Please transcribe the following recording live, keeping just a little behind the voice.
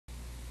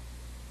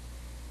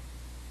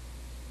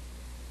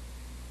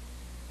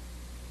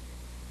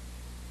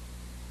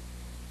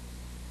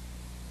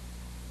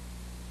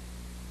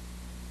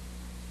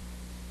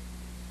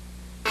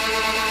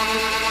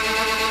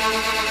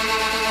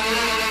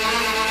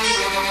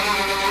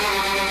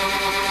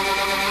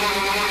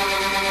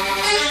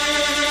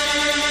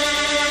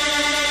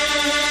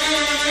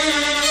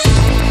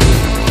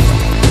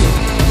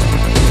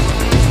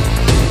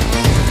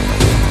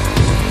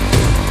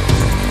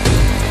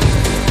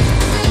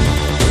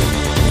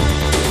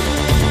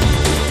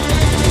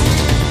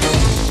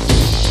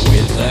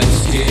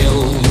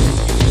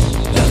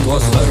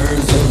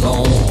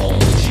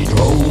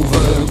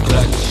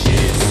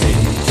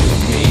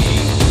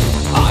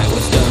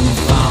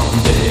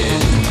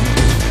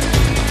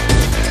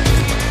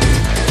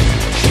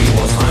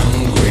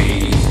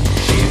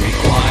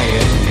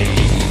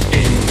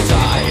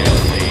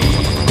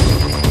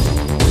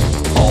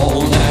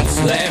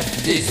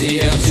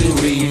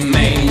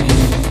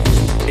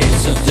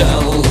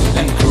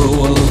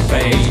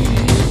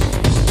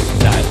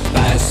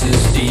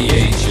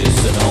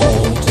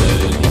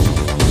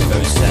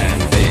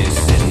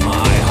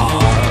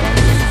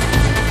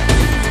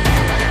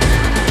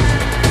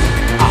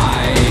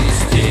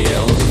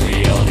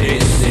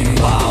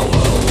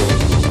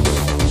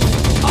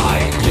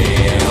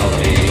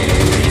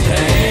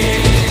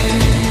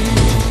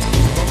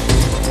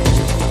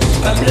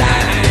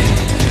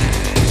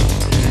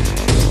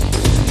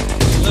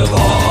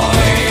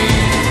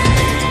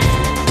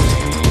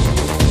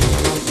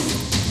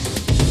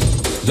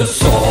The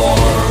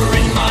sore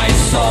in my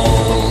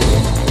soul,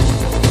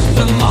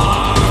 the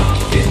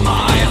mark in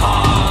my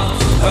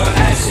heart, her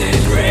acid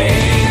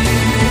rain.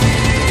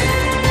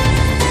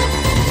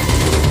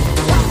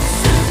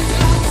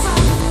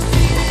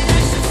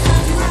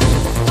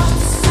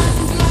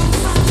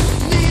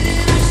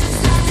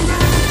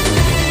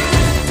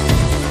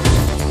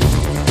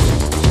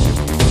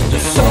 The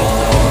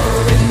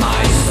sore in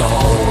my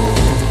soul,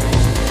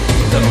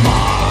 the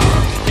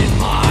mark in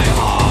my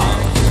heart,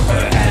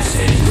 her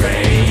acid rain.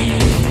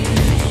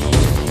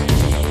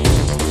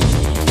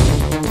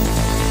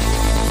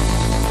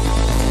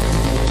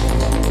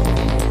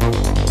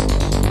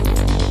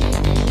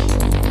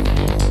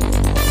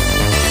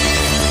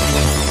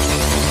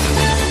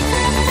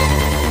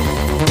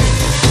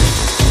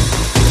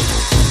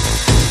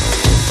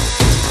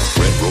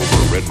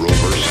 Red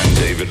Rover, send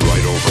David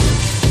right over.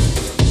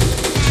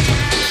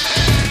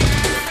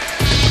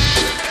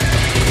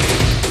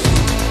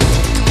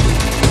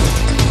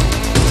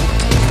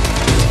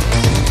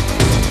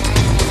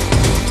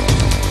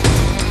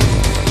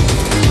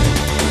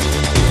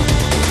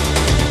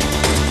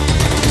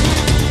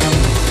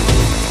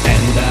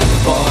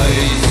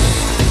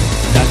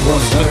 That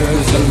was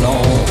hers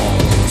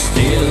alone,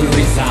 still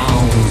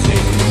resounds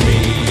in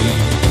me.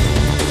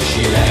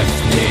 She left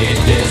me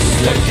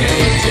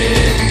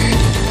dislocated,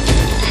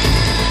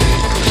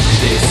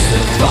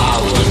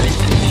 disavowed,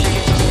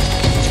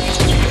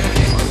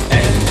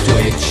 and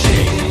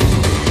twitching.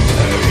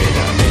 Her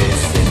rhythm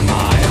is in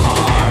my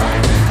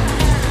heart.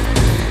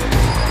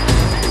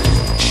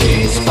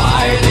 She's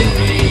fighting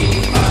me,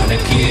 an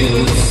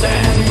acute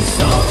sense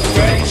of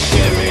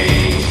treachery.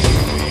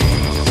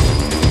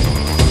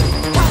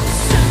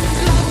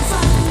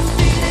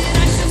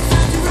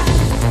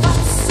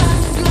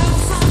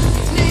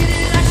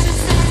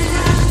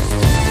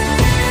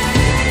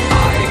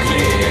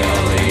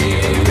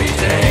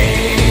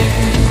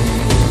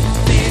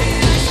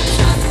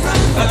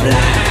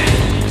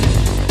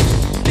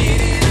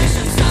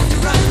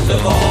 The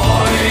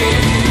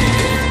void,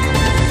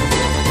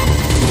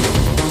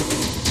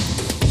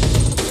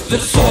 the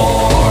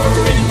sore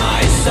in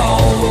my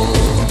soul,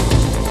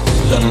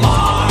 the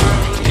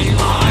mark in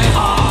my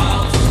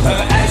heart,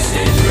 her